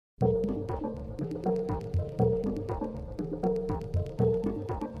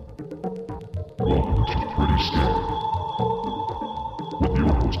Scary. With your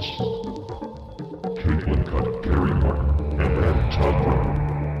hosts, Caitlin Cutt, Gary Martin, and Todd Brown.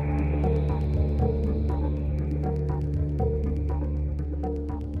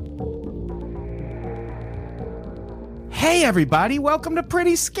 Hey everybody, welcome to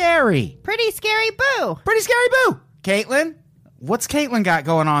Pretty Scary. Pretty Scary Boo. Pretty Scary Boo. Caitlin, what's Caitlin got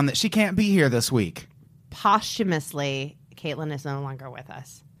going on that she can't be here this week? Posthumously, Caitlin is no longer with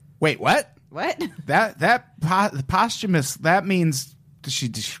us. Wait, what? What? Posthumous, that means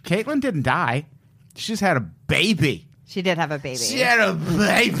Caitlin didn't die. She just had a baby. She did have a baby. She had a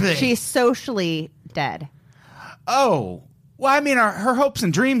baby. She's socially dead. Oh, well, I mean, her hopes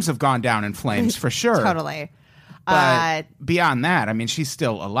and dreams have gone down in flames for sure. Totally. But beyond that, I mean, she's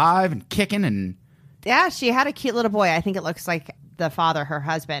still alive and kicking and... Yeah, she had a cute little boy. I think it looks like the father, her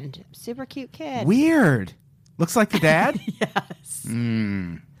husband. Super cute kid. Weird. Looks like the dad? Yes.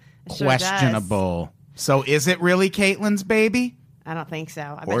 Sure Questionable. So is it really Caitlin's baby? I don't think so.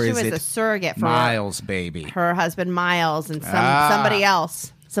 I Or bet she is was it a surrogate for Miles' baby? her husband, Miles, and somebody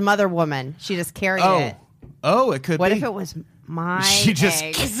else. Some other woman. She just carried it. Oh, it could What be. if it was my She just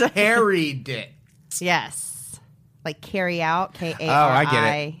eggs? carried it. Yes. Like carry out, K-A-R-I. Oh, I get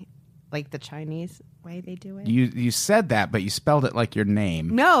it. Like the Chinese way they do it. You said that, but you spelled it like your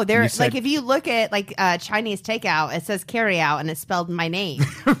name. No, they're You said- like if you look at like Chinese takeout, it says carry out and it's spelled my name.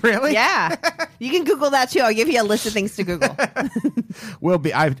 Really? Yeah. You can Google that too. I'll give you a list of things to Google. Will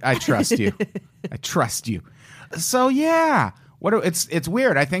be. I trust you. I trust you. So yeah. It's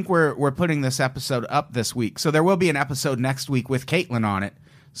weird. I think we're putting this episode up this week, so there will be an episode next week with Caitlin on it.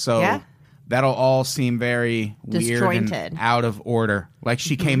 So Yeah. that'll all seem very weird Disjointed. and out of order. Like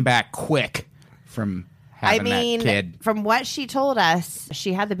she came back quick from having that kid. From what she told us,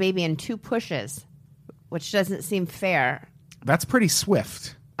 she had the baby in 2 pushes, which doesn't seem fair. That's pretty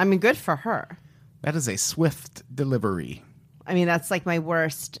swift. I mean, good for her. That is a swift delivery. I mean, that's like my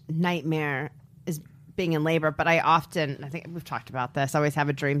worst nightmare is being in labor. But I think we've talked about this. I always have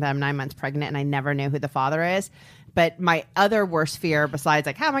a dream that I'm 9 months pregnant and I never know who the father is. But my other worst fear, besides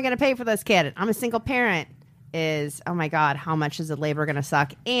like, how am I going to pay for this kid? And I'm a single parent. Is, oh my God, how much is the labor going to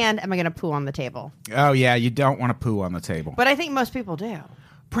suck? And am I going to poo on the table? Oh yeah, you don't want to poo on the table. But I think most people do.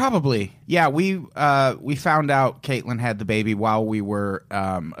 Probably. Yeah, we found out Caitlin had the baby while we were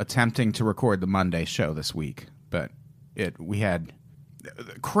attempting to record the Monday show this week. But we had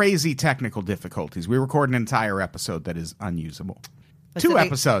crazy technical difficulties. We recorded an entire episode that is unusable. Two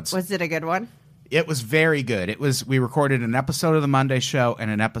episodes. Was it a good one? It was very good. We recorded an episode of the Monday show and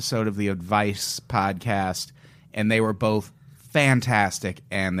an episode of the Advice podcast, and they were both fantastic,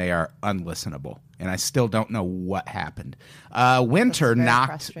 and they are unlistenable. And I still don't know what happened. Winter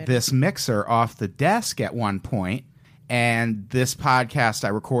knocked this mixer off the desk at one point, and this podcast I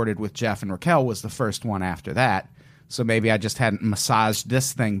recorded with Jeff and Raquel was the first one after that. So maybe I just hadn't massaged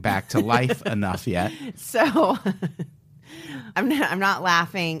this thing back to life enough yet. So I'm not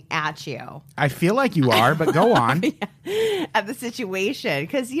laughing at you. I feel like you are, but go on. At the situation.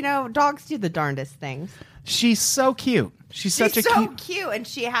 Because, dogs do the darndest things. She's so cute. She's such a cute. And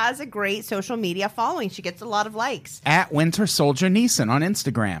she has a great social media following. She gets a lot of likes. At Winter Soldier Neeson on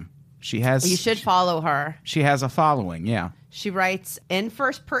Instagram. You should follow her. She has a following, yeah. She writes in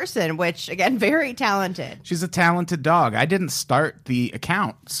first person, which, again, very talented. She's a talented dog. I didn't start the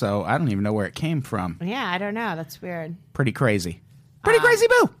account, so I don't even know where it came from. Yeah, I don't know. That's weird. Pretty crazy. Pretty crazy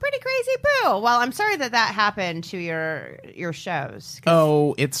boo. Pretty crazy boo. Well, I'm sorry that happened to your shows.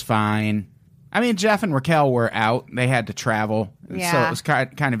 Oh, it's fine. I mean, Jeff and Raquel were out. They had to travel, so it was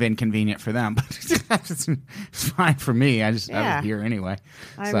kind of inconvenient for them. But it's fine for me. I was here anyway.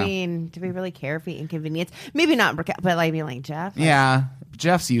 I mean, do we really care if we inconvenience? Maybe not Raquel, but I mean, like Jeff. Yeah,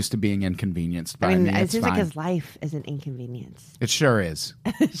 Jeff's used to being inconvenienced by me. It seems like his life is an inconvenience. It sure is.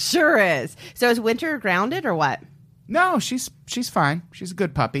 It sure is. So is Winter grounded or what? No, she's fine. She's a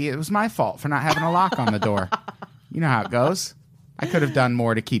good puppy. It was my fault for not having a lock on the door. You know how it goes. I could have done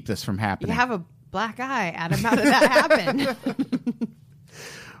more to keep this from happening. You have a black eye, Adam. How did that happen?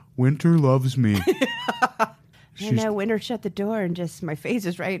 Winter loves me. I know. Winter shut the door and just my face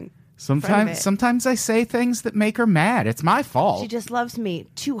is right in front of it. Sometimes I say things that make her mad. It's my fault. She just loves me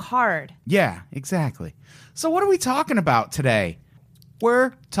too hard. Yeah, exactly. So what are we talking about today?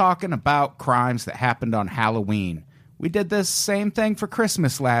 We're talking about crimes that happened on Halloween. We did this same thing for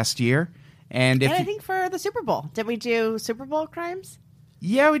Christmas last year. And I think for the Super Bowl. Did we do Super Bowl crimes?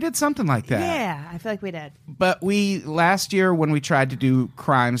 Yeah, we did something like that. Yeah, I feel like we did. But last year when we tried to do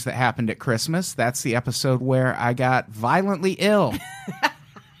crimes that happened at Christmas, that's the episode where I got violently ill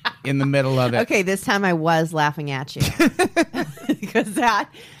in the middle of it. Okay, this time I was laughing at you. Because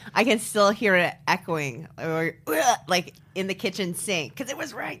I can still hear it echoing, or like in the kitchen sink, because it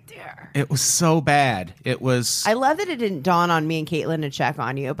was right there. It was so bad. It was. I love that it didn't dawn on me and Caitlin to check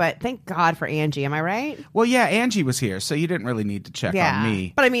on you, but thank God for Angie. Am I right? Well, yeah, Angie was here, so you didn't really need to check on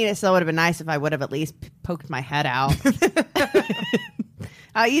me. But I mean, it still would have been nice if I would have at least poked my head out.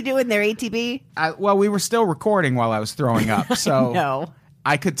 How you doing there, ATB? Well, we were still recording while I was throwing up, so No.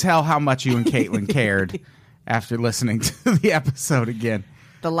 I could tell how much you and Caitlin cared after listening to the episode again.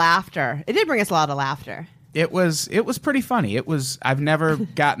 The laughter. It did bring us a lot of laughter. It was pretty funny. I've never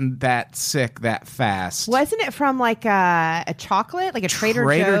gotten that sick that fast. Wasn't it from like a chocolate, like a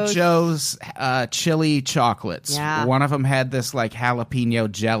Trader Joe's chili chocolates. Yeah. One of them had this like jalapeno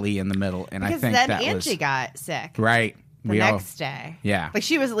jelly in the middle, and Because I think then that Angie was got sick right. the next day. Yeah. Like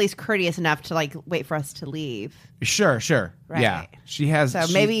she was at least courteous enough to like wait for us to leave. Sure. Right. Yeah, she has. So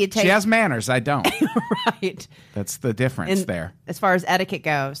maybe you take- She has manners. I don't. Right. That's the difference And there. as far as etiquette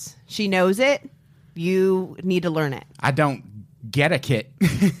goes, she knows it. You need to learn it. I don't get etiquette.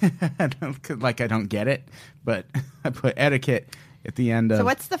 I don't get it, but I put etiquette at the end of. So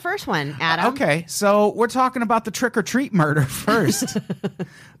what's the first one, Adam? Okay, so we're talking about the trick or treat murder first.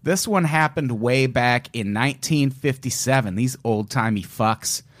 This one happened way back in 1957. These old timey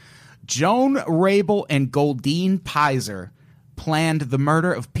fucks. Joan Rabel and Goldine Pizer planned the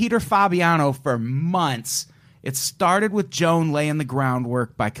murder of Peter Fabiano for months. It started with Joan laying the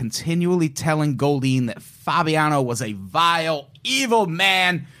groundwork by continually telling Goldine that Fabiano was a vile, evil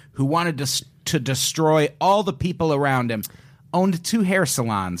man who wanted to destroy all the people around him. Owned 2 hair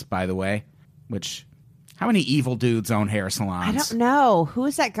salons, by the way, which... How many evil dudes own hair salons? I don't know.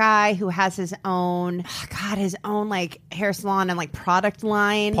 Who's that guy who has his own, his own like hair salon and like product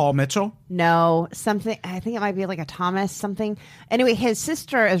line? Paul Mitchell? No, something. I think it might be like a Thomas something. Anyway, his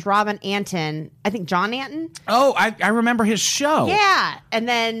sister is Robin Anton. I think John Anton. Oh, I remember his show. Yeah. And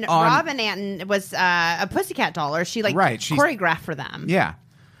then Robin Anton was a Pussycat doll, or she like choreographed for them. Yeah.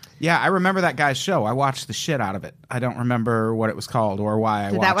 Yeah, I remember that guy's show. I watched the shit out of it. I don't remember what it was called or why I watched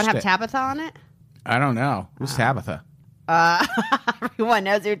it. Did that one have Tabitha on it? I don't know. Who's Tabitha? Everyone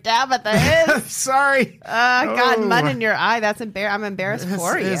knows who Tabitha is. Sorry. God, mud in your eye. That's I'm embarrassed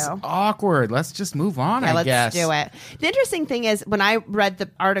for you. This is awkward. Let's just move on, I guess. Let's do it. The interesting thing is, when I read the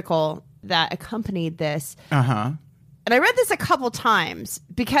article that accompanied this, and I read this a couple times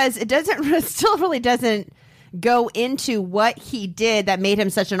because it still really doesn't go into what he did that made him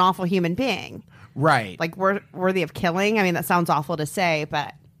such an awful human being. Right. Like, worthy of killing. I mean, that sounds awful to say,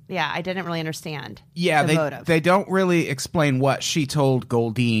 but... Yeah, I didn't really understand. Yeah, the motive. They don't really explain what she told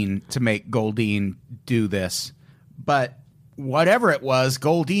Goldine to make Goldine do this. But whatever it was,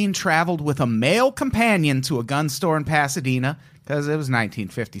 Goldine traveled with a male companion to a gun store in Pasadena because it was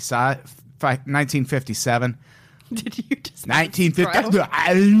 1957. Did you just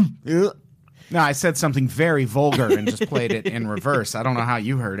 1950? No, I said something very vulgar and just played it in reverse. I don't know how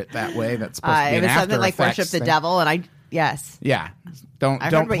you heard it that way. That's supposed to be an It was something like After Effects worship the thing. devil, and yes. Yeah.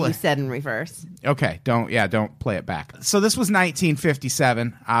 I heard what you said in reverse. Okay, don't play it back. So this was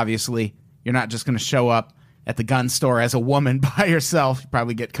 1957, obviously. You're not just going to show up at the gun store as a woman by yourself. You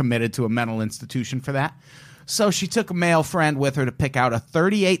probably get committed to a mental institution for that. So she took a male friend with her to pick out a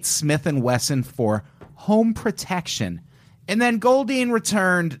 .38 Smith & Wesson for home protection. And then Goldine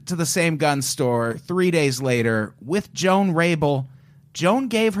returned to the same gun store 3 days later with Joan Rabel. Joan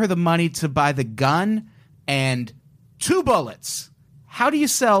gave her the money to buy the gun and 2 bullets. How do you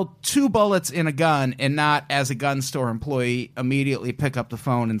sell 2 bullets in a gun and not, as a gun store employee, immediately pick up the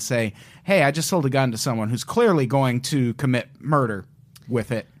phone and say, hey, I just sold a gun to someone who's clearly going to commit murder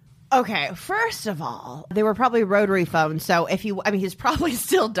with it? Okay, first of all, they were probably rotary phones, so he's probably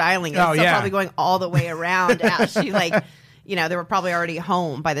still dialing. It's Oh, still yeah. probably going all the way around as she they were probably already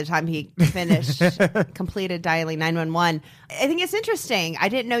home by the time he finished, completed dialing 911. I think it's interesting. I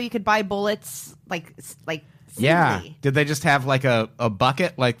didn't know you could buy bullets like Yeah. simply. Did they just have like a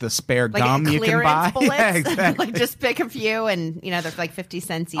bucket, like the spare gum you can buy? Bullets? Yeah, exactly. Like just pick a few and, they're like 50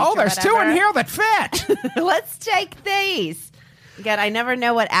 cents each. Oh, or there's 2 in whatever. here that fit. Let's take these. Again, I never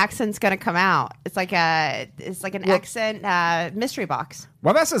know what accent's going to come out. It's like an accent mystery box.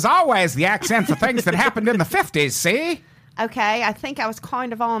 Well, this is always the accent for things that happened in the 50s, see? Okay, I think I was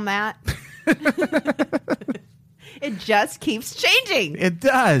kind of on that. It just keeps changing. It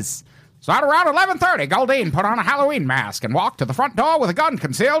does. So at around 11:30, Goldine put on a Halloween mask and walked to the front door with a gun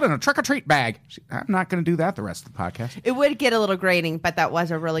concealed in a trick-or-treat bag. I'm not going to do that the rest of the podcast. It would get a little grating, but that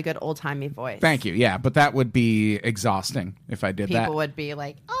was a really good old-timey voice. Thank you. Yeah, but that would be exhausting if I did that. People would be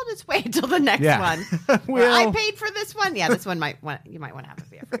like, I'll just wait till the next Yeah. one. Well- I paid for this one. Yeah, this one you might want to have a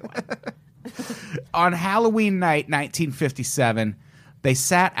free one. On Halloween night, 1957, They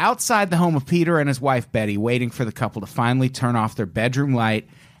sat outside the home of Peter and his wife, Betty, waiting for the couple to finally turn off their bedroom light.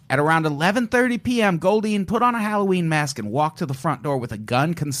 At around 11:30 p.m., Goldine put on a Halloween mask and walked to the front door with a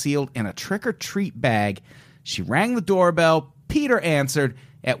gun concealed in a trick-or-treat bag. She rang the doorbell. Peter answered,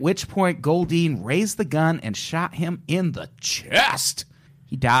 at which point Goldine raised the gun and shot him in the chest.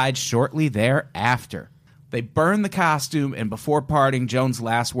 He died shortly thereafter. They burned the costume, and before parting, Joan's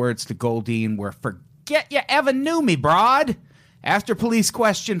last words to Goldine were, "Forget you ever knew me, broad." After police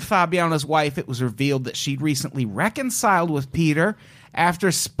questioned Fabiana's wife, it was revealed that she'd recently reconciled with Peter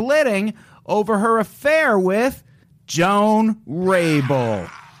after splitting over her affair with Joan Rabel,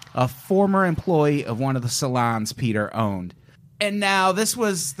 a former employee of one of the salons Peter owned. And now, this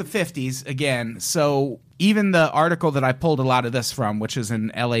was the 50s again, so even the article that I pulled a lot of this from, which is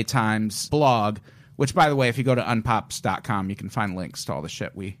an LA Times blog, which, by the way, if you go to unpops.com, you can find links to all the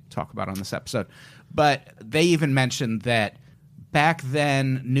shit we talk about on this episode. But they even mentioned that back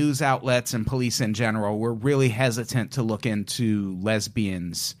then, news outlets and police in general were really hesitant to look into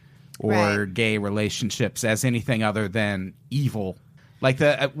lesbians or gay relationships as anything other than evil. Like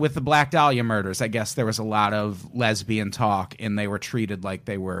with the Black Dahlia murders, I guess there was a lot of lesbian talk, and they were treated like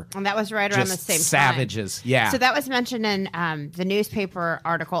they were and that was right around the same savages. time. Yeah. So that was mentioned in the newspaper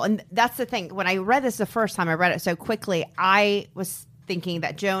article, and that's the thing. When I read this the first time, I read it so quickly. I was thinking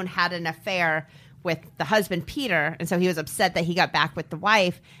that Joan had an affair with the husband, Peter, and so he was upset that he got back with the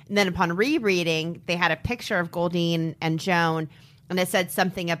wife. And then upon rereading, they had a picture of Goldine and Joan, and it said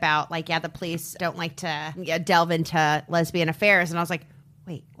something about, like, yeah, the police don't like to delve into lesbian affairs. And I was like,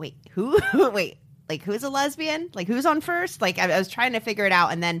 wait, who? Wait, like, who's a lesbian? Like, who's on first? Like, I was trying to figure it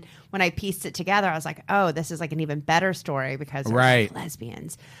out. And then when I pieced it together, I was like, oh, this is like an even better story because they're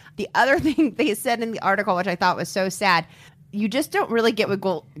lesbians. The other thing they said in the article, which I thought was so sad, you just don't really get what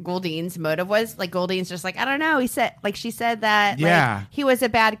Goldine's motive was. Like, Goldine's just like, I don't know. She said that like, he was a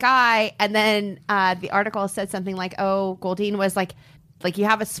bad guy. And then the article said something like, oh, Goldine was like you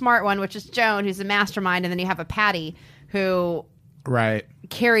have a smart one, which is Joan, who's a mastermind. And then you have a Patty who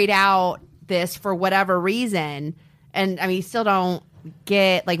carried out this for whatever reason. And I mean, you still don't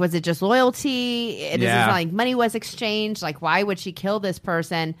get, like, was it just loyalty? It doesn't sound like money was exchanged. Like, why would she kill this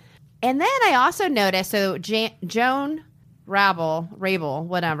person? And then I also noticed, so Joan Rabel,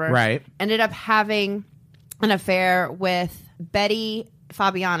 whatever, ended up having an affair with Betty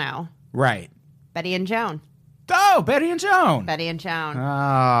Fabiano. Right. Betty and Joan. Oh, Betty and Joan.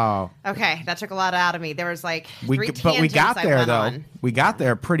 Oh. Okay, that took a lot out of me. There was like but we got there though. On. We got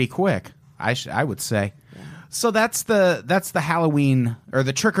there pretty quick. I would say. Yeah. So that's the Halloween or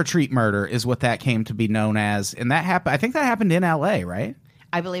the trick or treat murder is what that came to be known as, and that happened. I think that happened in L.A., right?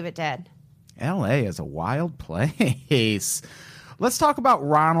 I believe it did. L.A. is a wild place. Let's talk about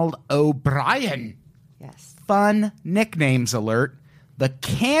Ronald O'Brien. Yes. Fun nicknames alert. The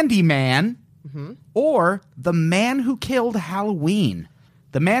Candyman. Mm-hmm. Or The Man Who Killed Halloween.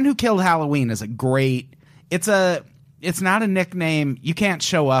 The Man Who Killed Halloween is a great... It's not a nickname. You can't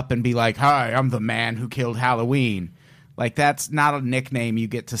show up and be like, hi, I'm the man who killed Halloween. Like, that's not a nickname you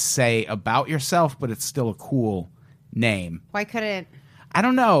get to say about yourself, but it's still a cool name. Why couldn't... I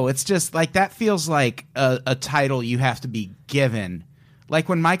don't know. It's just, like, that feels like a title you have to be given. Like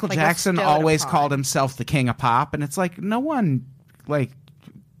when Michael Jackson always called himself the King of Pop, and it's like, no one, like...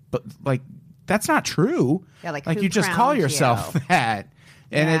 But, like... That's not true. Yeah, like you just call yourself that.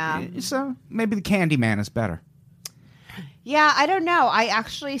 And so maybe the Candyman is better. Yeah, I don't know. I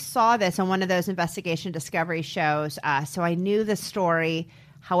actually saw this on one of those investigation discovery shows, so I knew the story.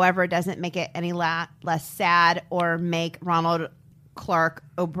 However, it doesn't make it any less sad or make Ronald Clark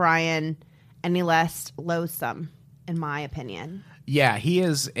O'Brien any less loathsome, in my opinion. Yeah, he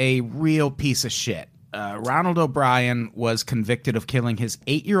is a real piece of shit. Ronald O'Brien was convicted of killing his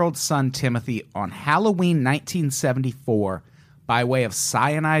 8-year-old son, Timothy, on Halloween 1974 by way of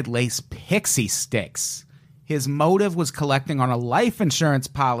cyanide-laced pixie sticks. His motive was collecting on a life insurance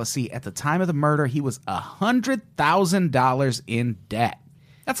policy. At the time of the murder, he was $100,000 in debt.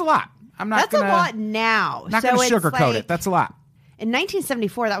 That's a lot. That's a lot now. Not going to sugarcoat it. That's a lot. In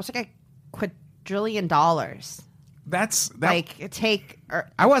 1974, that was like a quadrillion dollars. I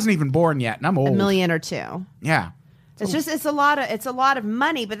wasn't even born yet, and I'm old. $1 million or $2 million. Yeah. It's a lot of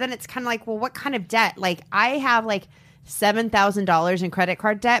money, but then it's kind of like, well, what kind of debt? Like, I have like $7,000 in credit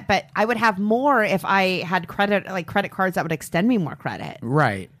card debt, but I would have more if I had credit cards that would extend me more credit.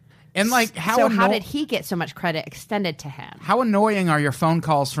 Right. And like, how did he get so much credit extended to him? How annoying are your phone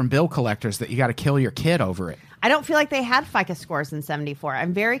calls from bill collectors that you got to kill your kid over it? I don't feel like they had FICO scores in 74.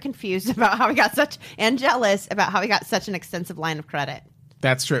 I'm very confused about how he got and jealous about how he got such an extensive line of credit.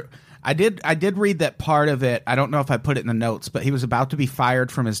 That's true. I did read that part of it. I don't know if I put it in the notes, but he was about to be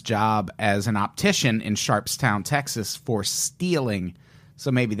fired from his job as an optician in Sharpstown, Texas, for stealing.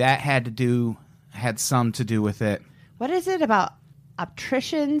 So maybe that had some to do with it. What is it about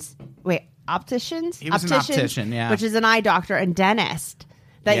opticians? Wait, opticians? He was an optician, yeah. Which is an eye doctor and dentist.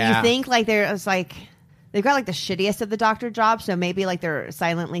 That Yeah. you think like there's like they've got like the shittiest of the doctor jobs, so maybe like they're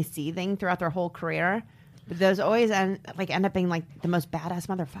silently seething throughout their whole career. But those always end up being like the most badass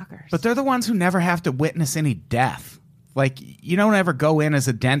motherfuckers. But they're the ones who never have to witness any death. Like, you don't ever go in as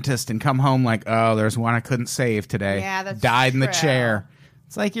a dentist and come home like, oh, there's one I couldn't save today. Yeah, that's died in the true. chair.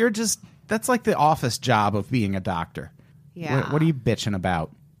 It's like that's like the office job of being a doctor. Yeah. What are you bitching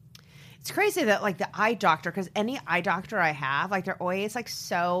about? It's crazy that like the eye doctor, because any eye doctor I have, like they're always like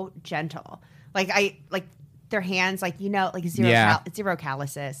so gentle. Like their hands, like like zero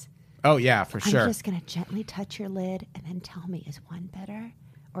calluses. Oh, yeah, for sure. I'm just gonna gently touch your lid and then tell me, is one better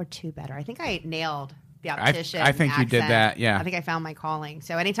or two better? I think I nailed the optician. I think you did accent. that, yeah. I think I found my calling.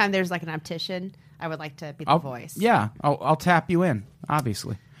 So anytime there's like an optician, I would like to be the voice. Yeah, I'll tap you in,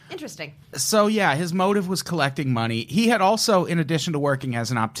 obviously. Interesting. So, yeah, his motive was collecting money. He had also, in addition to working as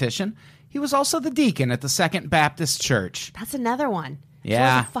an optician, he was also the deacon at the Second Baptist Church. That's another one.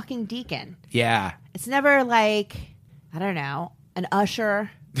 Yeah. He's a fucking deacon. Yeah. It's never like, I don't know, an usher.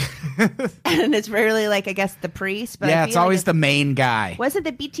 And it's rarely like, I guess, the priest. But Yeah, I it's feel like always the main guy. Wasn't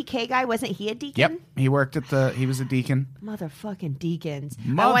the BTK guy, wasn't he a deacon? Yep. He was a deacon. Motherfucking deacons.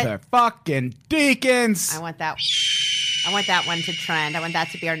 Motherfucking deacons. I want that one to trend. I want that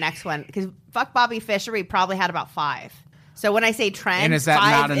to be our next one. Because fuck Bobby Fischer, we probably had about 5. So when I say trend, And is that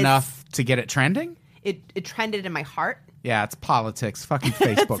 5 not enough to get it trending? It trended in my heart. Yeah, it's politics. Fucking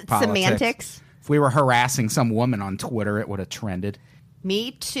Facebook It's politics. semantics. If we were harassing some woman on Twitter, it would have trended.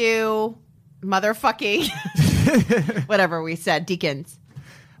 Me too. Motherfucking. Whatever we said. Deacons.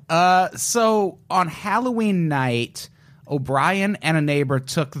 So on Halloween night, O'Brien and a neighbor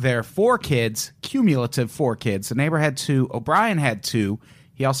took their 4 kids, cumulative 4 kids. The neighbor had 2. O'Brien had 2.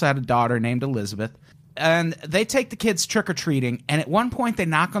 He also had a daughter named Elizabeth. And they take the kids trick-or-treating, and at one point they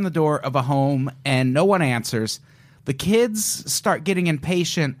knock on the door of a home, and no one answers. The kids start getting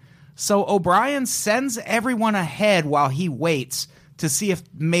impatient, so O'Brien sends everyone ahead while he waits to see if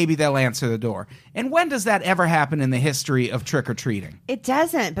maybe they'll answer the door. And when does that ever happen in the history of trick-or-treating? It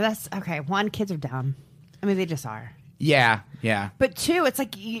doesn't, but that's okay. 1, kids are dumb. I mean, they just are. Yeah. But 2, it's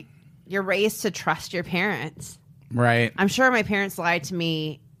like you're raised to trust your parents. Right. I'm sure my parents lied to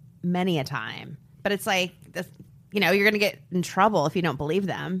me many a time, but it's like, you're going to get in trouble if you don't believe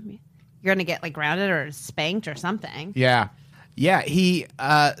them. You're going to get like grounded or spanked or something. Yeah. He,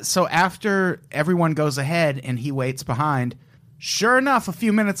 so after everyone goes ahead and he waits behind, sure enough, a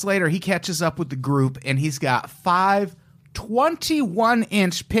few minutes later, he catches up with the group and he's got 5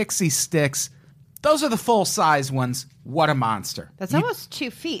 21-inch pixie sticks. Those are the full-size ones. What a monster. That's almost 2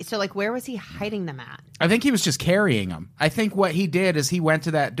 feet. So, like, where was he hiding them at? I think he was just carrying them. I think what he did is he went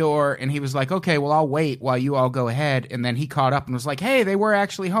to that door and he was like, okay, well, I'll wait while you all go ahead. And then he caught up and was like, hey, they were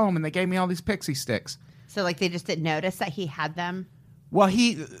actually home and they gave me all these pixie sticks. So, like, they just didn't notice that he had them? Well,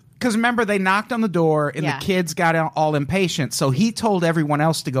 because remember, they knocked on the door and the kids got all impatient. So he told everyone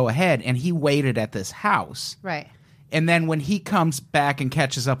else to go ahead and he waited at this house. Right. And then when he comes back and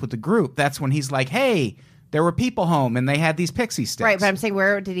catches up with the group, that's when he's like, hey, there were people home and they had these pixie sticks. Right, but I'm saying,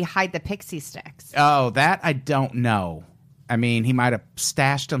 where did he hide the pixie sticks? Oh, that I don't know. I mean, he might have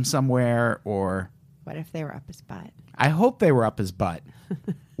stashed them somewhere or... What if they were up his butt? I hope they were up his butt.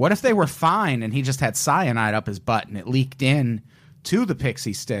 What if they were fine and he just had cyanide up his butt and it leaked in to the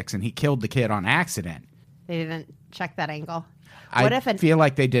pixie sticks and he killed the kid on accident? They didn't check that angle. I feel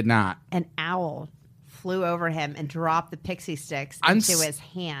like they did not. An owl flew over him and dropped the pixie sticks into his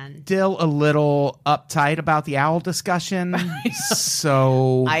hand. Still a little uptight about the owl discussion.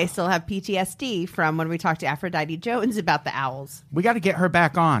 So I still have PTSD from when we talked to Aphrodite Jones about the owls. We got to get her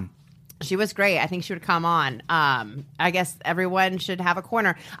back on. She was great. I think she would come on. I guess everyone should have a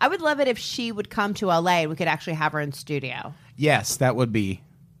corner. I would love it if she would come to LA and we could actually have her in studio. Yes, that would be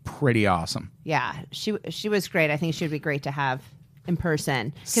pretty awesome. Yeah, she was great. I think she would be great to have in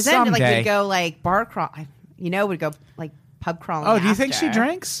person. Because then like we'd go like bar crawl. We'd go like pub crawling. Oh, do you think she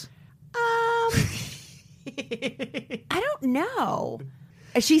drinks? I don't know.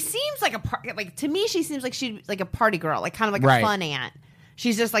 She seems like to me. She seems like she's like a party girl, like kind of like a fun aunt.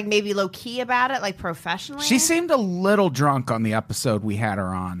 She's just like maybe low key about it, like professionally. She seemed a little drunk on the episode we had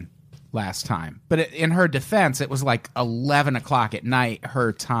her on last time. But in her defense, it was like 11 o'clock at night,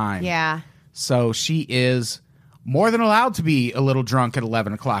 her time. Yeah. So she is more than allowed to be a little drunk at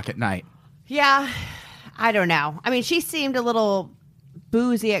 11 o'clock at night. Yeah. I don't know. I mean, she seemed a little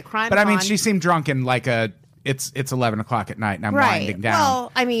boozy at CrimeCon. But I mean, she seemed drunken like it's 11 o'clock at night and I'm winding down.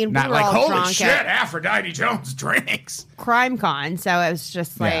 Well, I mean, not we were like, all holy drunk shit, at Aphrodite Jones drinks. CrimeCon, so it was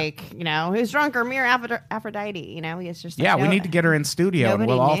just Yeah. like, who's drunker, me or Aphrodite? It's just like, Yeah, we need to get her in studio and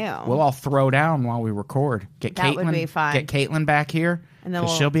nobody we'll all throw down while we record. Get That Caitlin, would be fun. Get Caitlin back here And then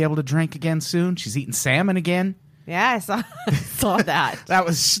because we'll- she'll be able to drink again soon. She's eating salmon again. Yeah, I saw that. That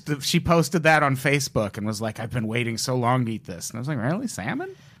was she posted that on Facebook and was like, "I've been waiting so long to eat this." And I was like, "Really,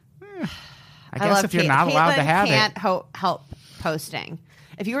 salmon?" I guess love if you're Caitlin. not allowed to have can't it, help posting.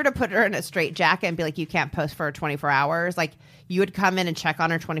 If you were to put her in a straight jacket and be like, you can't post for 24 hours, like you would come in and check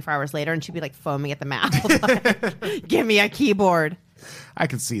on her 24 hours later, and she'd be like foaming at the mouth. Like, give me a keyboard. I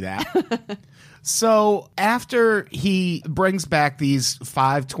can see that. So after he brings back these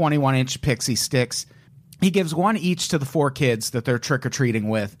 5 21-inch pixie sticks, he gives one each to the 4 kids that they're trick-or-treating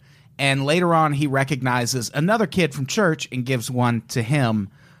with. And later on, he recognizes another kid from church and gives one to him,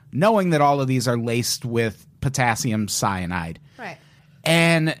 knowing that all of these are laced with potassium cyanide. Right.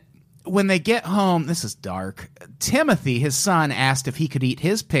 And when they get home, this is dark. Timothy, his son, asked if he could eat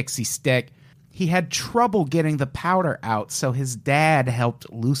his pixie stick. He had trouble getting the powder out, so his dad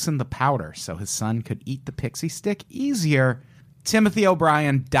helped loosen the powder so his son could eat the pixie stick easier. Timothy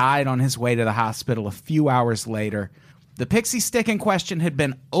O'Brien died on his way to the hospital a few hours later. The pixie stick in question had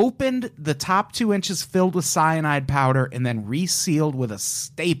been opened, the top 2 inches filled with cyanide powder, and then resealed with a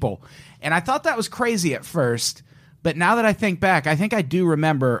staple. And I thought that was crazy at first, but now that I think back, I think I do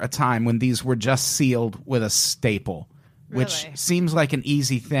remember a time when these were just sealed with a staple, which Really? seems like an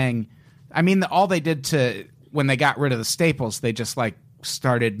easy thing. I mean, all they did when they got rid of the staples, they just like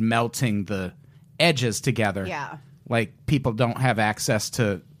started melting the edges together. Yeah. Like people don't have access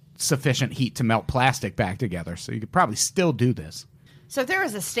to sufficient heat to melt plastic back together, so you could probably still do this. So if there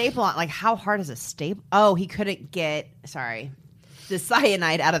was a staple on, like, how hard is a staple? Oh, he couldn't get, the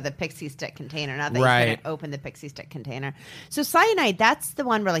cyanide out of the pixie stick container. Not that Right. he couldn't open the pixie stick container. So cyanide, that's the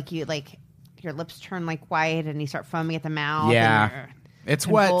one where, like, your lips turn, like, white and you start foaming at the mouth. Yeah. And you're It's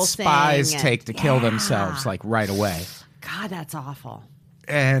what convulsing spies and- take to kill Yeah. themselves, like right away. God, that's awful.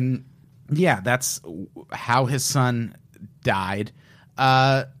 And yeah, that's how his son died.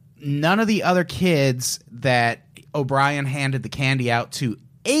 None of the other kids that O'Brien handed the candy out to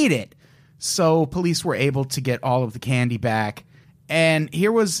ate it, so police were able to get all of the candy back. And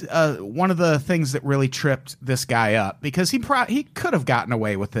here was one of the things that really tripped this guy up, because he could have gotten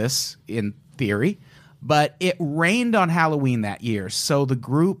away with this in theory, but it rained on Halloween that year, so the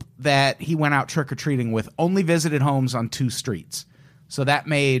group that he went out trick-or-treating with only visited homes on 2 streets. So that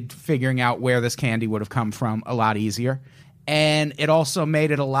made figuring out where this candy would have come from a lot easier. And it also made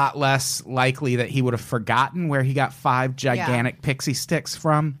it a lot less likely that he would have forgotten where he got 5 gigantic pixie sticks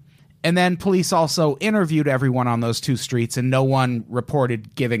from. And then police also interviewed everyone on those 2 streets, and no one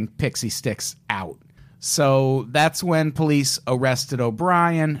reported giving pixie sticks out. So that's when police arrested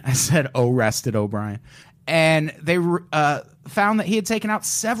O'Brien. I said arrested O'Brien. And they found that he had taken out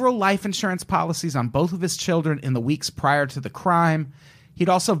several life insurance policies on both of his children in the weeks prior to the crime. He'd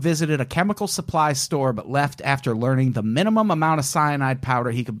also visited a chemical supply store, but left after learning the minimum amount of cyanide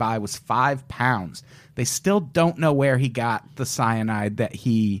powder he could buy was 5 pounds. They still don't know where he got the cyanide that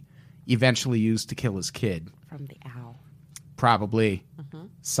he eventually used to kill his kid. From the owl. Probably.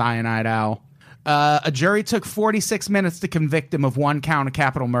 Cyanide owl. A jury took 46 minutes to convict him of 1 count of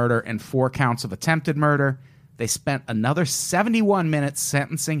capital murder and 4 counts of attempted murder. They spent another 71 minutes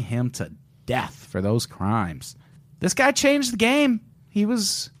sentencing him to death for those crimes. This guy changed the game.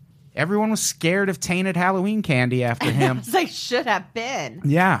 Everyone was scared of tainted Halloween candy after him. It's like, should have been.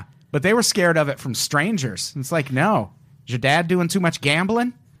 Yeah, but they were scared of it from strangers. It's like, no. Is your dad doing too much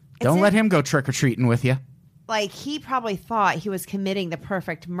gambling? Don't let him go trick-or-treating with you. Like, he probably thought he was committing the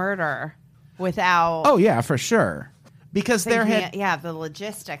perfect murder without... Oh, yeah, for sure. Because there had... Yeah, the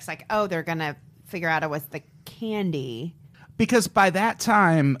logistics. Like, they're going to figure out it was the candy. Because by that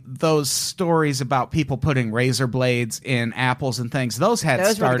time, those stories about people putting razor blades in apples and things, those Those were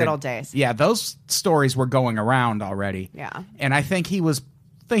the started. good old days. Yeah, those stories were going around already. Yeah. And I think he was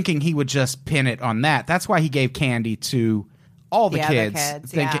thinking he would just pin it on that. That's why he gave candy to all the other kids.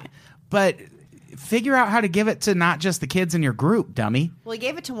 kids, yeah. But figure out how to give it to not just the kids in your group, dummy. Well, he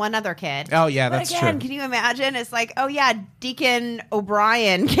gave it to one other kid. Oh, yeah, But that's again, true. can you imagine? It's like, oh, yeah, Deacon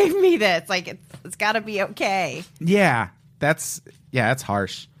O'Brien gave me this. Like, it's got to be okay. Yeah, that's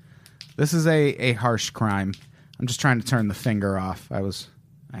harsh. This is a harsh crime. I'm just trying to turn the finger off. I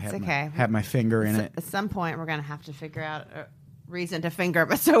had my finger in it. At some point, we're going to have to figure out a reason to finger.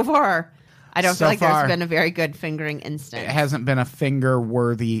 But so far, I don't So feel like far, there's been a very good fingering instance. It hasn't been a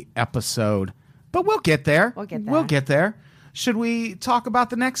finger-worthy episode, but we'll get there. We'll get there. We'll get there. Should we talk about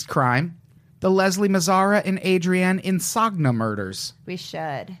the next crime? The Leslie Mazzara and Adrienne Insagna murders. We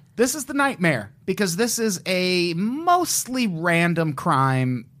should. This is the nightmare because this is a mostly random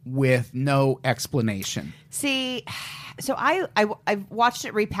crime with no explanation. See, so I've watched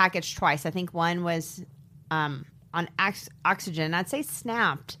it repackaged twice. I think one was on Oxygen. I'd say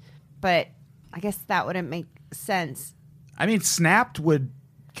Snapped, but I guess that wouldn't make sense. I mean, Snapped would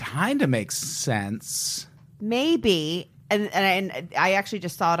kind of make sense. Maybe. And I actually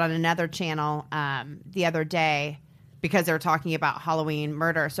just saw it on another channel the other day because they were talking about Halloween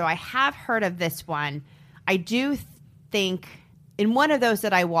murder. So I have heard of this one. I do think in one of those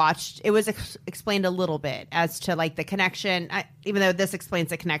that I watched, it was explained a little bit as to like the connection, even though this explains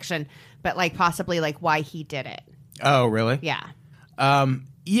the connection, but like possibly like why he did it. Oh, really? Yeah.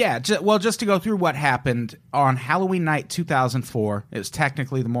 Yeah. Just to go through what happened on Halloween night 2004, it was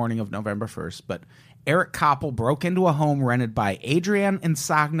technically the morning of November 1st, but Eric Koppel broke into a home rented by Adrienne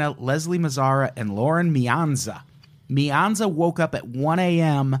Insagna, Leslie Mazzara, and Lauren Mianza. Mianza woke up at 1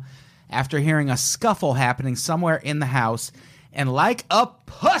 a.m. after hearing a scuffle happening somewhere in the house, and like a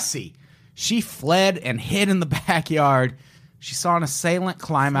pussy, she fled and hid in the backyard. She saw an assailant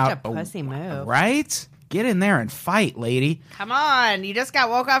climb Such out. a pussy move. Right? Get in there and fight, lady. Come on. You just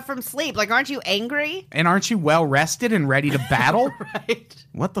got woke up from sleep. Like, aren't you angry? And aren't you well rested and ready to battle? Right.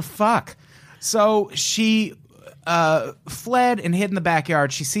 What the fuck? So she fled and hid in the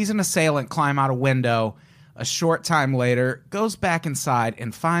backyard. She sees an assailant climb out a window. A short time later, goes back inside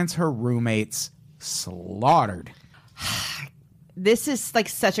and finds her roommates slaughtered. This is like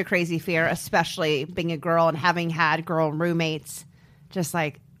such a crazy fear, especially being a girl and having had girl roommates. Just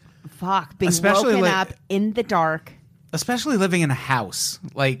like, fuck, being woken up in the dark. Especially living in a house.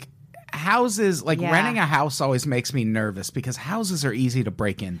 Like, houses, like renting a house always makes me nervous because houses are easy to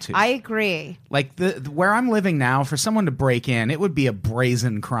break into. I agree. Like, where I'm living now, for someone to break in, it would be a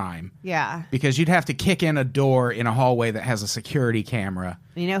brazen crime. Yeah. Because you'd have to kick in a door in a hallway that has a security camera.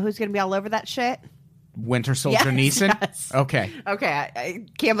 You know who's going to be all over that shit? Winter Soldier Neeson? Yes. Okay. Okay. I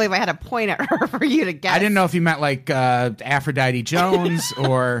can't believe I had to point at her for you to guess. I didn't know if you meant like Aphrodite Jones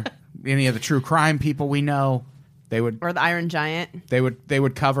or any of the true crime people we know. Or the Iron Giant. They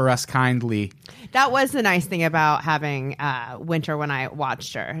would cover us kindly. That was the nice thing about having Winter when I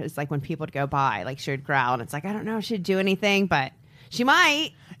watched her. It's like when people would go by, like she would growl, and it's like, I don't know if she'd do anything, but she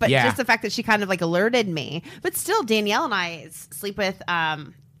might. But just the fact that she kind of like alerted me. But still, Danielle and I sleep with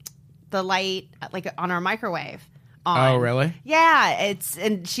the light like on our microwave on. Oh, really? Yeah.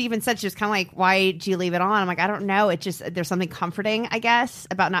 And she even said, she was kind of like, why do you leave it on? I'm like, I don't know. It just, there's something comforting, I guess,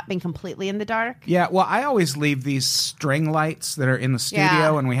 about not being completely in the dark. Yeah. Well, I always leave these string lights that are in the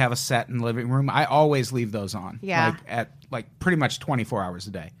studio and we have a set in the living room. I always leave those on. Yeah. Like at like pretty much 24 hours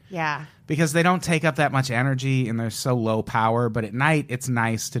a day. Yeah. Because they don't take up that much energy and they're so low power. But at night, it's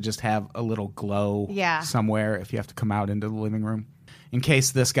nice to just have a little glow somewhere if you have to come out into the living room. In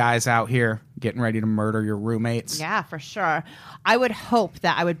case this guy's out here getting ready to murder your roommates. Yeah, for sure. I would hope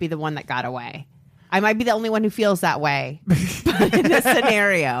that I would be the one that got away. I might be the only one who feels that way. But in this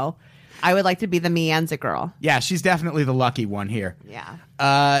scenario, I would like to be the Mianza girl. Yeah, she's definitely the lucky one here.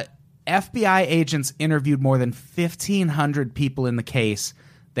 Yeah. FBI agents interviewed more than 1,500 people in the case.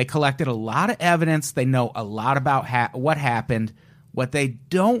 They collected a lot of evidence. They know a lot about what happened. What they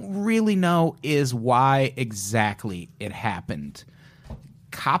don't really know is why exactly it happened.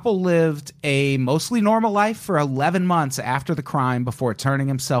 Koppel lived a mostly normal life for 11 months after the crime before turning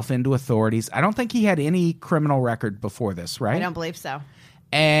himself into authorities. I don't think he had any criminal record before this, right? I don't believe so.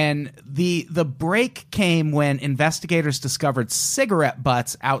 And the break came when investigators discovered cigarette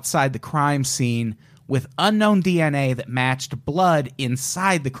butts outside the crime scene with unknown DNA that matched blood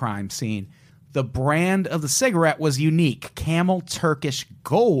inside the crime scene. The brand of the cigarette was unique, Camel Turkish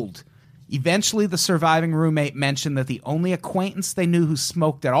Gold. Eventually, the surviving roommate mentioned that the only acquaintance they knew who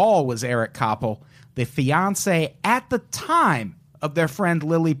smoked at all was Eric Koppel, the fiancé at the time of their friend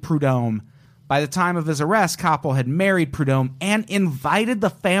Lily Prudhomme. By the time of his arrest, Koppel had married Prudhomme and invited the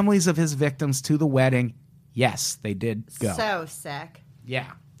families of his victims to the wedding. Yes, they did go. So sick.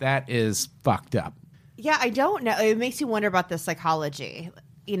 Yeah, that is fucked up. Yeah, I don't know. It makes you wonder about the psychology.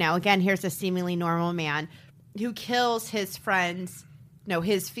 You know, again, here's a seemingly normal man who kills his friends,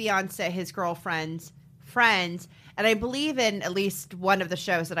 his fiance, his girlfriend's friends. And I believe in at least one of the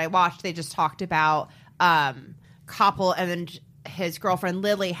shows that I watched, they just talked about Koppel and his girlfriend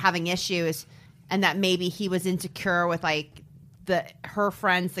Lily having issues, and that maybe he was insecure with like her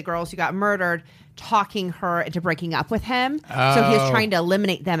friends, the girls who got murdered, talking her into breaking up with him. So he was trying to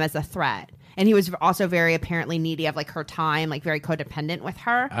eliminate them as a threat. And he was also very apparently needy of like her time, like very codependent with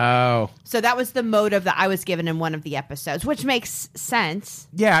her. Oh. So that was the motive that I was given in one of the episodes, which makes sense.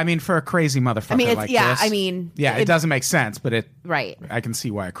 Yeah, I mean, for a crazy motherfucker it's, like yeah, this. I mean, yeah, it doesn't make sense, but right. I can see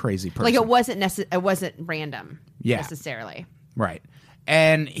why a crazy person. Like it wasn't random necessarily. Right.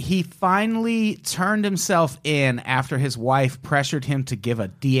 And he finally turned himself in after his wife pressured him to give a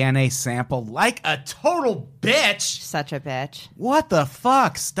DNA sample like a total bitch. Such a bitch. What the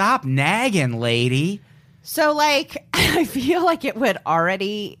fuck? Stop nagging, lady. So, like, I feel like it would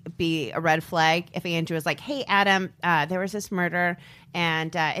already be a red flag if Andrew was like, hey, Adam, there was this murder,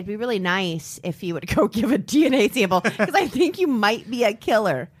 and it'd be really nice if you would go give a DNA sample, because I think you might be a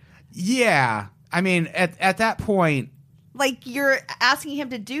killer. Yeah. I mean, at that point... Like, you're asking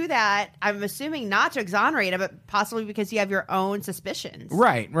him to do that, I'm assuming not to exonerate him, but possibly because you have your own suspicions.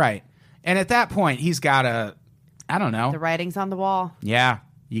 Right. And at that point, he's got to, I don't know. The writing's on the wall. Yeah.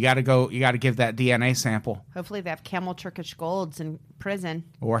 You got to give that DNA sample. Hopefully they have camel Turkish golds in prison.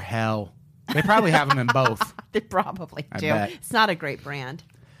 Or hell. They probably have them in both. They probably do. Bet. It's not a great brand.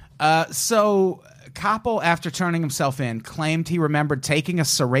 So Koppel, after turning himself in, claimed he remembered taking a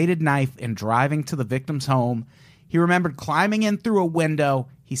serrated knife and driving to the victim's home. He remembered climbing in through a window.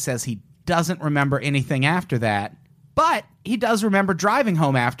 He says he doesn't remember anything after that, but he does remember driving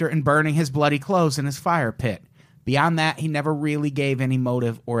home after and burning his bloody clothes in his fire pit. Beyond that, he never really gave any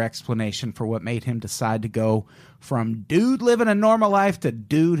motive or explanation for what made him decide to go from dude living a normal life to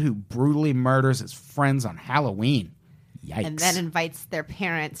dude who brutally murders his friends on Halloween. Yikes. And then invites their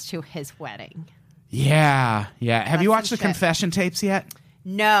parents to his wedding. Yeah. Have you watched the shit. confession tapes yet?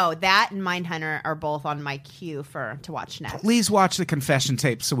 No, that and Mindhunter are both on my queue to watch next. Please watch the confession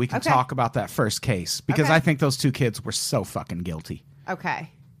tapes so we can talk about that first case, because I think those two kids were so fucking guilty. Okay.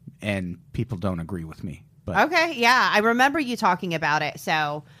 And people don't agree with me. But Okay, yeah. I remember you talking about it,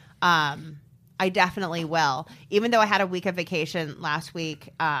 so I definitely will. Even though I had a week of vacation last week,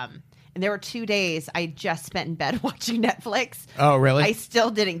 and there were 2 days I just spent in bed watching Netflix. Oh, really? I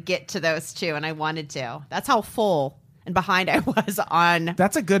still didn't get to those two, and I wanted to. That's how full and behind I was on.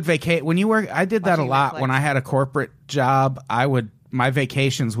 That's a good vacation. When you work, I did that a Watching lot. Netflix. When I had a corporate job, my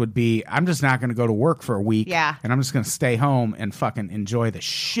vacations would be, I'm just not going to go to work for a week. Yeah. And I'm just going to stay home and fucking enjoy the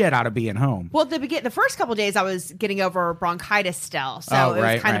shit out of being home. Well, the first couple days I was getting over bronchitis still, so Oh, it was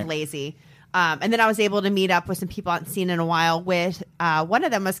right, kind right. of lazy. And then I was able to meet up with some people I hadn't seen in a while. With one of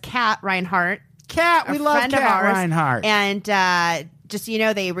them was Kat Reinhardt. Kat, we love friend of Kat ours. Reinhardt. And just so you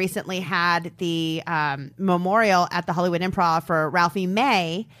know, they recently had the memorial at the Hollywood Improv for Ralphie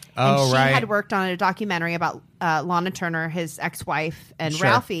May. And Oh, she right. had worked on a documentary about Lana Turner, his ex-wife, and Sure.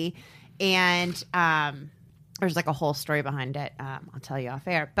 Ralphie. And there's like a whole story behind it. I'll tell you off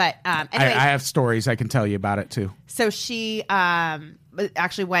air. But anyway, I have stories I can tell you about it too. so she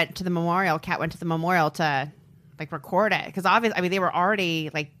actually went to the memorial. Kat went to the memorial to like record it, because obviously, I mean, they were already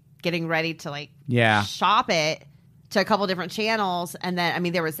like getting ready to like shop it to a couple different channels, and then I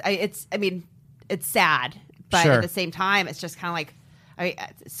mean, it's sad, but Sure. at the same time, it's just kind of like.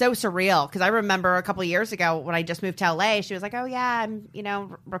 It's so surreal, because I remember a couple of years ago when I just moved to LA, she was like, "Oh yeah,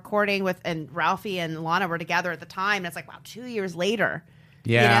 I'm recording with," and Ralphie and Lana were together at the time. And it's like, wow, 2 years later,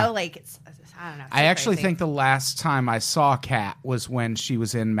 Yeah. like it's I don't know. It's I so actually crazy. think the last time I saw Kat was when she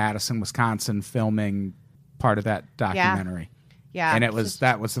was in Madison, Wisconsin, filming part of that documentary. yeah, And it's just-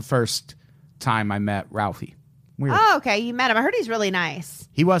 that was the first time I met Ralphie. Weird. Oh, okay. You met him. I heard he's really nice.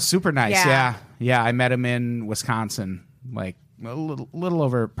 He was super nice. Yeah. Yeah. I met him in Wisconsin, like a little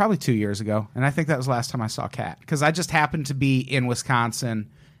over, probably 2 years ago. And I think that was the last time I saw Kat, because I just happened to be in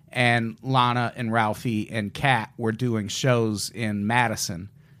Wisconsin, and Lana and Ralphie and Kat were doing shows in Madison.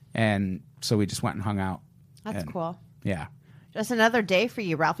 And so we just went and hung out. That's And, cool. Yeah. Just another day for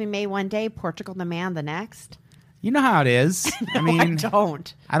you. Ralphie May one day, Portugal the Man the next. You know how it is. I mean,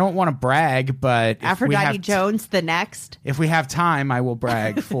 don't. I don't want to brag, but if we Aphrodite have Jones the next. if we have time, I will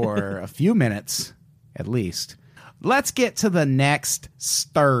brag for a few minutes at least. Let's get to the next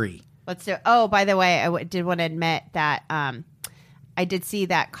story. Let's do. Oh, by the way, I did want to admit that I did see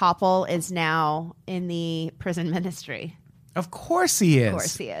that Koppel is now in the prison ministry. Of course he is. Of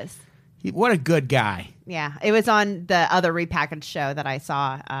course he is. What a good guy. Yeah, it was on the other repackaged show that I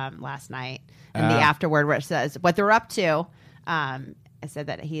saw last night, and the afterword where it says what they're up to. I said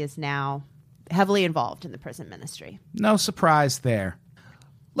that he is now heavily involved in the prison ministry. No surprise there.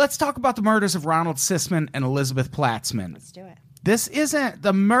 Let's talk about the murders of Ronald Sisman and Elizabeth Platzman. Let's do it.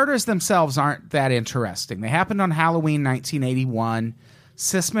 The murders themselves aren't that interesting. They happened on Halloween 1981.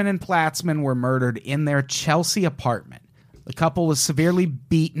 Sisman and Platzman were murdered in their Chelsea apartment. The couple was severely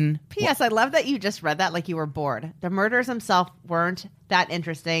beaten. P.S. I love that you just read that like you were bored. The murders themselves weren't that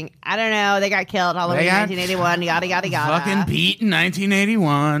interesting. I don't know. They got killed Halloween 1981. Yada, yada, yada. Fucking beat in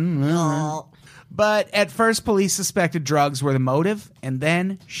 1981. Oh. But at first, police suspected drugs were the motive, and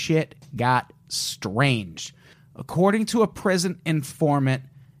then shit got strange. According to a prison informant,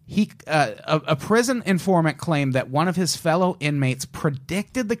 a prison informant claimed that one of his fellow inmates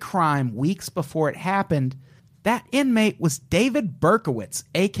predicted the crime weeks before it happened. That inmate was David Berkowitz,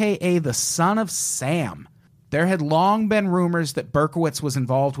 a.k.a. the son of Sam. There had long been rumors that Berkowitz was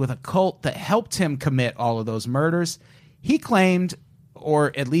involved with a cult that helped him commit all of those murders. He claimed,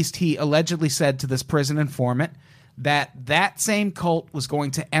 or at least he allegedly said to this prison informant, that same cult was going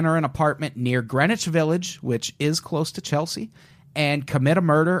to enter an apartment near Greenwich Village, which is close to Chelsea, and commit a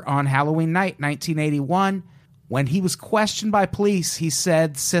murder on Halloween night, 1981. When he was questioned by police, he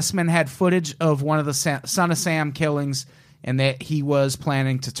said Sisman had footage of one of the Son of Sam killings and that he was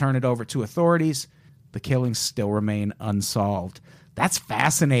planning to turn it over to authorities. The killings still remain unsolved. That's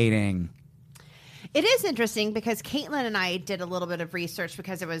fascinating. It is interesting because Caitlin and I did a little bit of research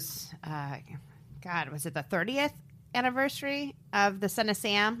because it was, was it the 30th anniversary of the Son of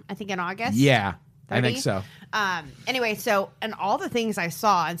Sam? I think in August. Yeah, 30? I think so. Anyway, and all the things I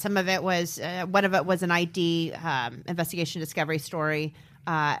saw, and some of it was, one of it was an ID investigation discovery story,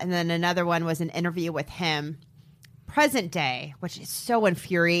 and then another one was an interview with him. Present day, which is so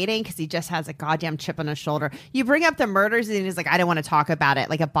infuriating because he just has a goddamn chip on his shoulder. You bring up the murders and he's like, I don't want to talk about it.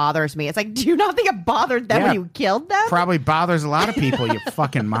 Like, it bothers me. It's like, do you not think it bothered them when you killed them? Probably bothers a lot of people, you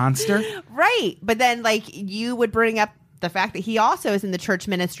fucking monster. Right. But then, like, you would bring up the fact that he also is in the church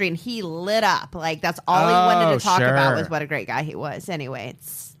ministry and he lit up. Like, that's all he wanted to talk about was what a great guy he was.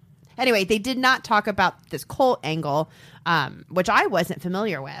 Anyway, they did not talk about this cult angle, which I wasn't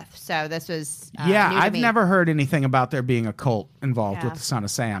familiar with. So this was new to I've me. never heard anything about there being a cult involved with the Son of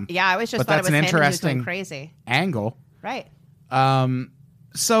Sam. Yeah, I was just but thought that's it was an him and he was interesting going crazy. angle. Right.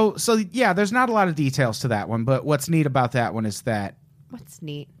 So yeah, there's not a lot of details to that one, but what's neat about that one is that What's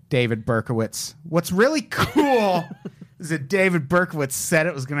neat? David Berkowitz. What's really cool is that David Berkowitz said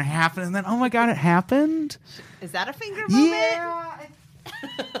it was going to happen, and then, oh my God, it happened. Is that a finger movement? Yeah.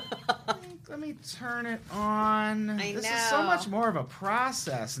 Let me turn it on. This is so much more of a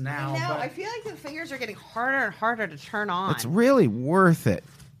process now. I know. But I feel like the fingers are getting harder and harder to turn on. it's really worth it.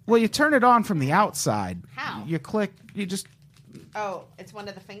 Well, you turn it on from the outside. How? You click. You just. Oh, it's one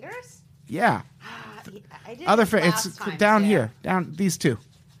of the fingers? Yeah. I did Other. this last It's time, down too. here. Down these two.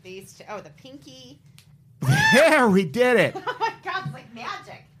 These two. Oh, the pinky. There, we did it. Oh my God, it's like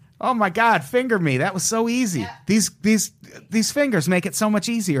magic. Oh my God, finger me. That was so easy. Yeah. These fingers make it so much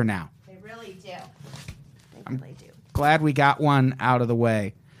easier now. They really do. They really do. Glad we got one out of the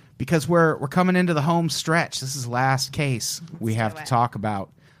way because we're coming into the home stretch. This is the last case we have to talk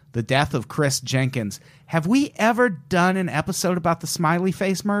about. The death of Chris Jenkins. Have we ever done an episode about the Smiley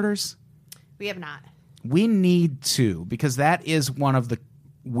Face murders? We have not. We need to, because that is one of the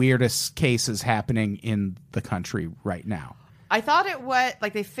weirdest cases happening in the country right now. I thought it was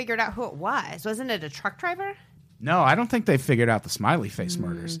like they figured out who it was. Wasn't it a truck driver? No, I don't think they figured out the Smiley Face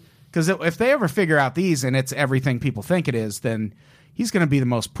murders. Because if they ever figure out these and it's everything people think it is, then he's going to be the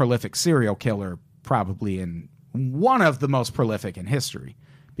most prolific serial killer probably in one of the most prolific in history.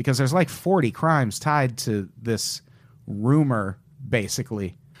 Because there's like 40 crimes tied to this rumor,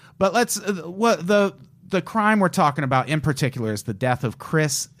 basically. But the crime we're talking about in particular is the death of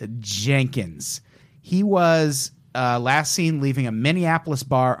Chris Jenkins. He was last seen leaving a Minneapolis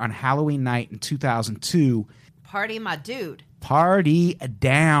bar on Halloween night in 2002. Party, my dude. Party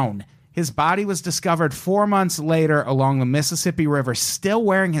down. His body was discovered 4 months later along the Mississippi River, still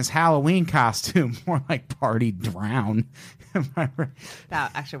wearing his Halloween costume. More like party drown. Am I right?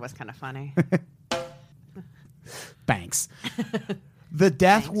 That actually was kind of funny. Thanks. The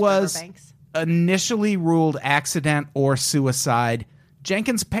death was initially ruled accident or suicide.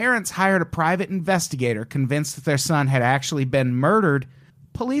 Jenkins' parents hired a private investigator convinced that their son had actually been murdered.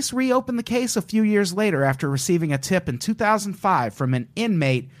 Police reopened the case a few years later after receiving a tip in 2005 from an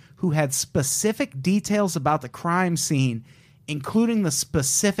inmate who had specific details about the crime scene, including the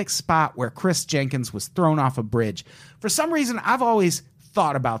specific spot where Chris Jenkins was thrown off a bridge. For some reason, I've always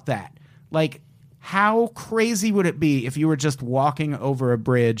thought about that. Like, how crazy would it be if you were just walking over a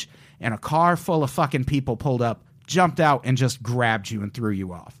bridge and a car full of fucking people pulled up, jumped out, and just grabbed you and threw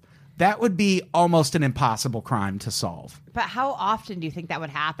you off? That would be almost an impossible crime to solve. But how often do you think that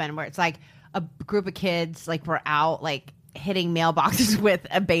would happen where it's like a group of kids like were out like hitting mailboxes with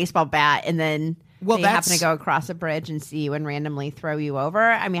a baseball bat and then they happen to go across a bridge and see you and randomly throw you over?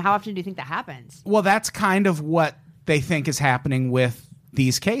 I mean, how often do you think that happens? Well, that's kind of what they think is happening with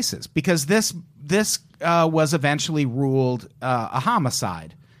these cases, because this was eventually ruled a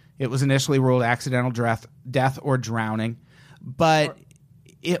homicide. It was initially ruled accidental death or drowning, but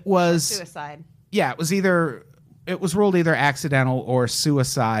it was suicide. Yeah, it was ruled either accidental or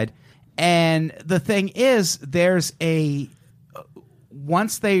suicide. And the thing is,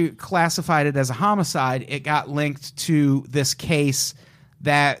 once they classified it as a homicide, it got linked to this case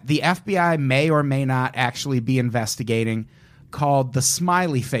that the FBI may or may not actually be investigating, called the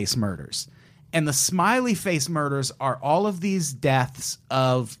Smiley Face murders. And the Smiley Face murders are all of these deaths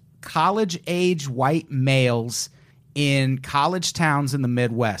of college-age white males in college towns in the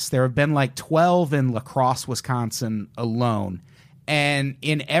Midwest. There have been like 12 in La Crosse, Wisconsin alone. And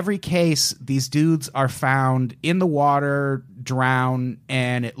in every case, these dudes are found in the water, drowned,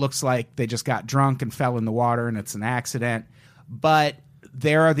 and it looks like they just got drunk and fell in the water and it's an accident. But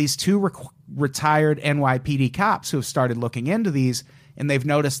there are these two retired NYPD cops who have started looking into these, and they've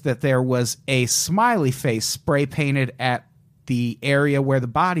noticed that there was a smiley face spray painted at the area where the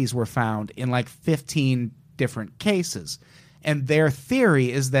bodies were found in like 15 different cases. And their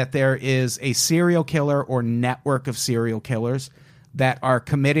theory is that there is a serial killer or network of serial killers that are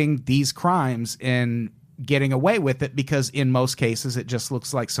committing these crimes and getting away with it, because in most cases it just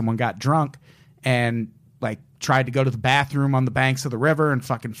looks like someone got drunk and like tried to go to the bathroom on the banks of the river and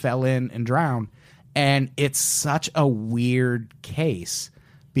fucking fell in and drowned. And it's such a weird case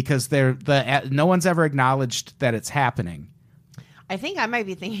because no one's ever acknowledged that it's happening. I think I might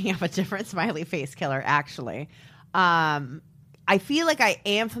be thinking of a different smiley face killer, actually. I feel like I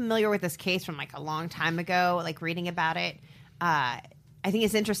am familiar with this case from like a long time ago, like reading about it. I think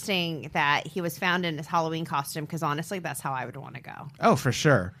it's interesting that he was found in his Halloween costume, because honestly, that's how I would want to go. Oh, for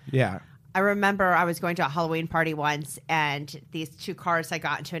sure. Yeah. I remember I was going to a Halloween party once, and these two cars, I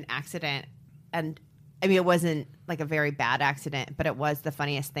got into an accident. And I mean, it wasn't like a very bad accident, but it was the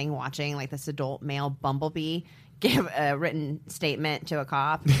funniest thing watching like this adult male bumblebee give a written statement to a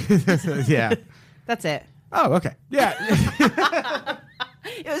cop. Yeah. That's it. Oh, okay. Yeah.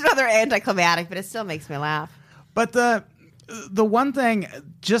 It was rather anticlimactic, but it still makes me laugh. But the one thing,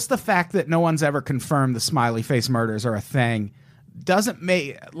 just the fact that no one's ever confirmed the smiley face murders are a thing doesn't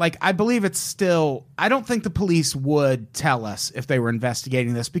make, like, I believe it's still, I don't think the police would tell us if they were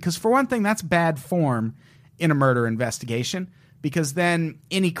investigating this, because for one thing, that's bad form in a murder investigation, because then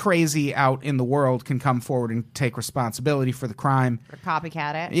any crazy out in the world can come forward and take responsibility for the crime. Or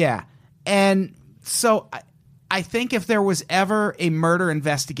copycat it. Yeah. And so I think if there was ever a murder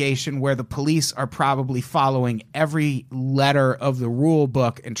investigation where the police are probably following every letter of the rule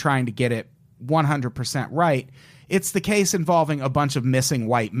book and trying to get it 100% right, it's the case involving a bunch of missing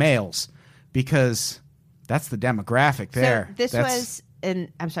white males, because that's the demographic there. So this was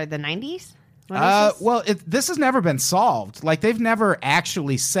in, I'm sorry, the 90s? Well, this has never been solved. Like, they've never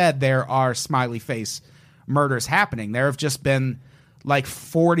actually said there are smiley face murders happening. There have just been like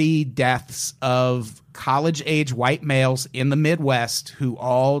 40 deaths of college-age white males in the Midwest who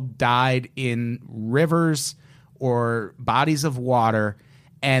all died in rivers or bodies of water,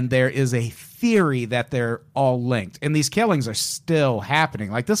 and there is a theory that they're all linked. And these killings are still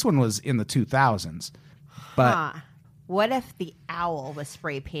happening. Like, this one was in the 2000s. But what if the owl was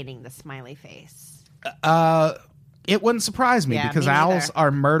spray painting the smiley face? It wouldn't surprise me, because me owls are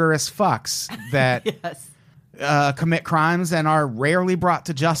murderous fucks that Yes. commit crimes and are rarely brought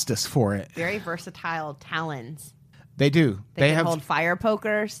to justice for it. Very versatile talons. They do. They can have hold fire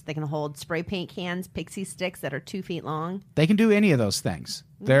pokers. They can hold spray paint cans, pixie sticks that are 2 feet long. They can do any of those things.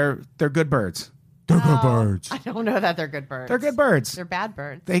 They're good birds. They're good birds. I don't know that they're good birds. They're good birds. They're bad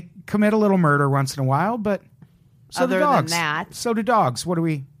birds. They commit a little murder once in a while, but so Other do dogs. than that. So do dogs. What do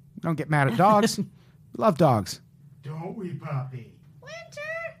we don't get mad at dogs? We love dogs. Don't we, Poppy?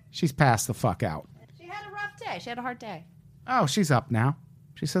 Winter! She's passed the fuck out. She had a rough day. She had a hard day. Oh, she's up now.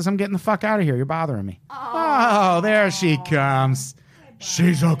 She says, I'm getting the fuck out of here. You're bothering me. Oh, there she comes.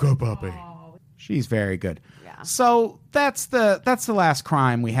 She's a good puppy. She's very good. Yeah. So that's the last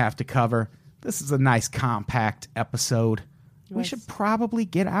crime we have to cover. This is a nice compact episode. We should probably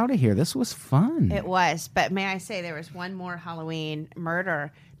get out of here. This was fun. It was. But may I say, there was one more Halloween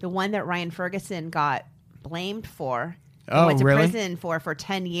murder. The one that Ryan Ferguson got blamed for. Oh, went to really? prison for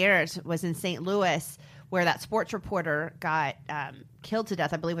 10 years, was in St. Louis, where that sports reporter got killed to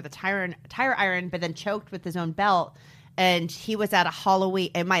death, I believe, with a tire iron, but then choked with his own belt. And he was at a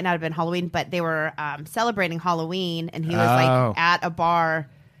Halloween. It might not have been Halloween, but they were celebrating Halloween, and he was like at a bar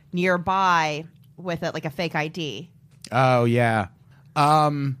nearby with like a fake ID. Oh yeah,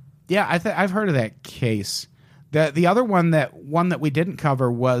 yeah. I've heard of that case. The other one that we didn't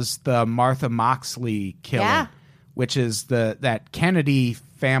cover was the Martha Moxley killing, Yeah. which is that Kennedy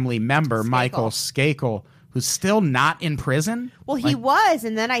family member, Michael Skakel, who's still not in prison. Well, he was,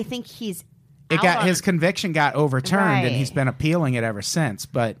 and then I think his conviction got overturned, and Right. he's been appealing it ever since.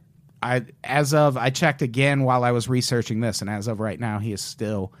 But I checked again while I was researching this, and as of right now, he is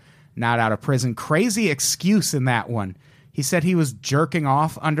still not out of prison. Crazy excuse in that one. He said he was jerking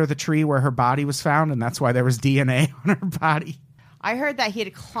off under the tree where her body was found, and that's why there was DNA on her body. I heard that he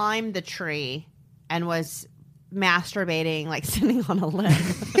had climbed the tree and was masturbating, like sitting on a limb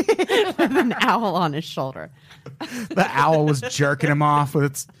with an owl on his shoulder. The owl was jerking him off with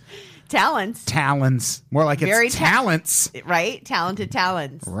its Talents, talons. More like Very its talents, right? Talented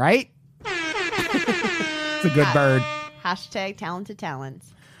talents. right? It's a good bird. Hashtag talented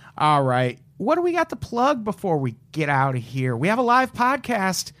talents. All right. What do we got to plug before we get out of here? We have a live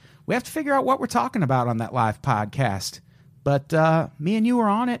podcast. We have to figure out what we're talking about on that live podcast. But me and you are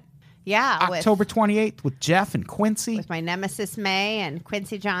on it. Yeah. October 28th with Jeff and Quincy. With my nemesis May and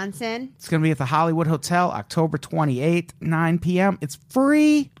Quincy Johnson. It's going to be at the Hollywood Hotel, October 28th, 9 p.m. It's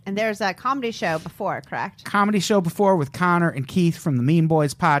free. And there's a comedy show before, correct? Comedy show before with Connor and Keith from the Mean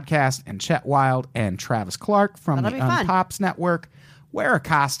Boys podcast, and Chet Wild and Travis Clark from That'll the be fun. Unpops Network. Wear a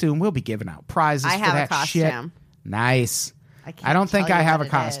costume. We'll be giving out prizes I for have a that costume. shit. Nice. can't I don't think tell I you have a what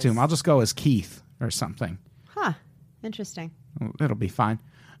it costume. is. I'll just go as Keith or something. Huh. Interesting. It'll be fine.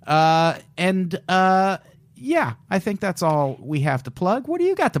 Yeah, I think that's all we have to plug. What do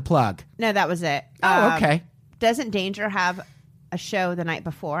you got to plug? No, that was it. Oh, okay. Doesn't Danger have a show the night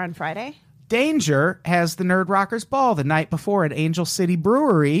before on Friday? Danger has the Nerd Rockers Ball the night before at Angel City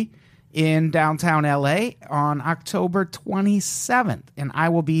Brewery in downtown LA on October 27th. And I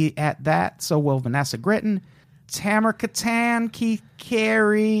will be at that. So will Vanessa Gritton, Tamara Katan, Keith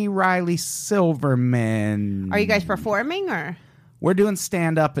Carey, Riley Silverman. Are you guys performing or? We're doing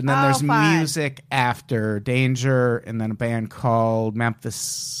stand-up, and then Oh, there's fun. music after Danger, and then a band called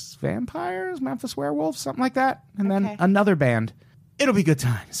Memphis Vampires, Memphis Werewolves, something like that. And then Okay. another band. It'll be good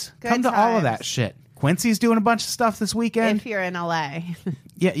times. Good Come to all of times. that shit. Quincy's doing a bunch of stuff this weekend. If you're in LA.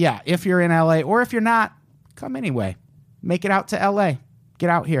 Yeah, if you're in LA, or if you're not, come anyway. Make it out to LA.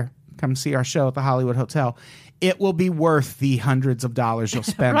 Get out here. Come see our show at the Hollywood Hotel. It will be worth the hundreds of dollars you'll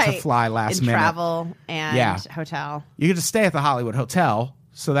spend to Right. fly last in minute. travel and Yeah. hotel. You get to stay at the Hollywood Hotel,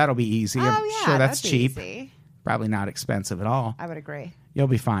 so that'll be easy. I'm Oh, yeah. sure that's that'd be cheap. easy. Probably not expensive at all. I would agree. You'll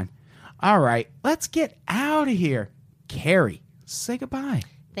be fine. All right, let's get out of here. Carrie, say goodbye.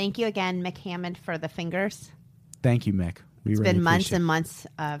 Thank you again, Mick Hammond, for the fingers. Thank you, Mick. We It's really been months appreciate and months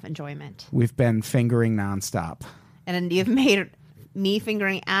of enjoyment. We've been fingering nonstop. And you've made me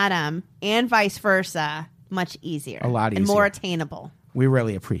fingering Adam and vice versa much easier. A lot And more easier. attainable. We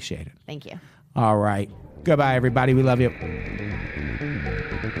really appreciate it. Thank you. All right. Goodbye, everybody. We love you.